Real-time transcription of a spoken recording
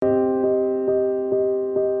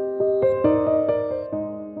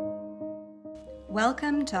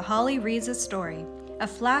Welcome to Holly Reads a Story, a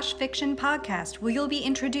flash fiction podcast where you'll be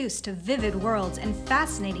introduced to vivid worlds and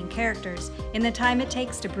fascinating characters in the time it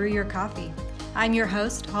takes to brew your coffee. I'm your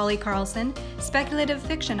host, Holly Karlsson, speculative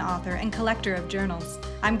fiction author and collector of journals.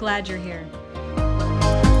 I'm glad you're here.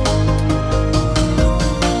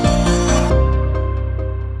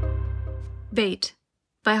 Bait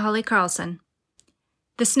by Holly Karlsson.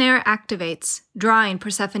 The snare activates, drawing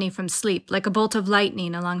Persephone from sleep like a bolt of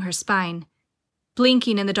lightning along her spine.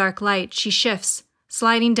 Blinking in the dark light, she shifts,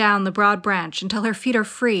 sliding down the broad branch until her feet are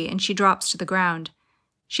free and she drops to the ground.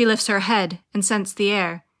 She lifts her head and scents the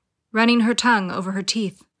air, running her tongue over her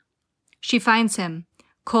teeth. She finds him,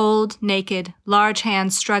 cold, naked, large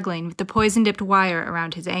hands struggling with the poison-dipped wire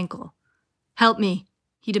around his ankle. "Help me,"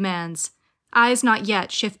 he demands, eyes not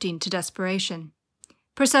yet shifting to desperation.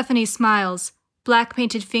 Persephone smiles,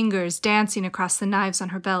 black-painted fingers dancing across the knives on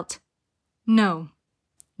her belt. "No."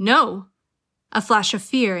 "No?" A flash of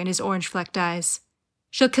fear in his orange-flecked eyes.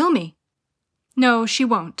 "She'll kill me." "No, she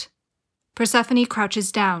won't." Persephone crouches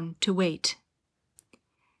down to wait.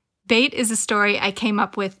 Bait is a story I came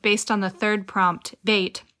up with based on the third prompt,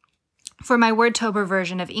 Bait, for my Wordtober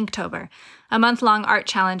version of Inktober, a month-long art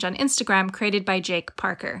challenge on Instagram created by Jake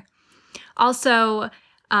Parker. Also,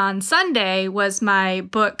 on Sunday was my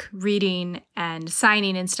book reading and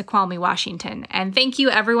signing in Snoqualmie, Washington. And thank you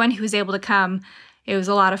everyone who was able to come. It was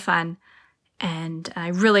a lot of fun. And I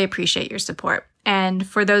really appreciate your support. And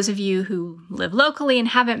for those of you who live locally and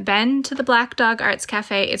haven't been to the Black Dog Arts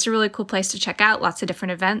Cafe, it's a really cool place to check out. Lots of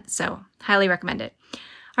different events, so highly recommend it.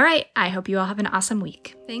 All right, I hope you all have an awesome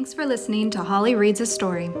week. Thanks for listening to Holly Reads a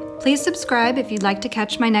Story. Please subscribe if you'd like to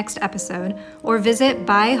catch my next episode, or visit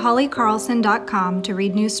byhollykarlsson.com to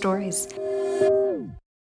read new stories.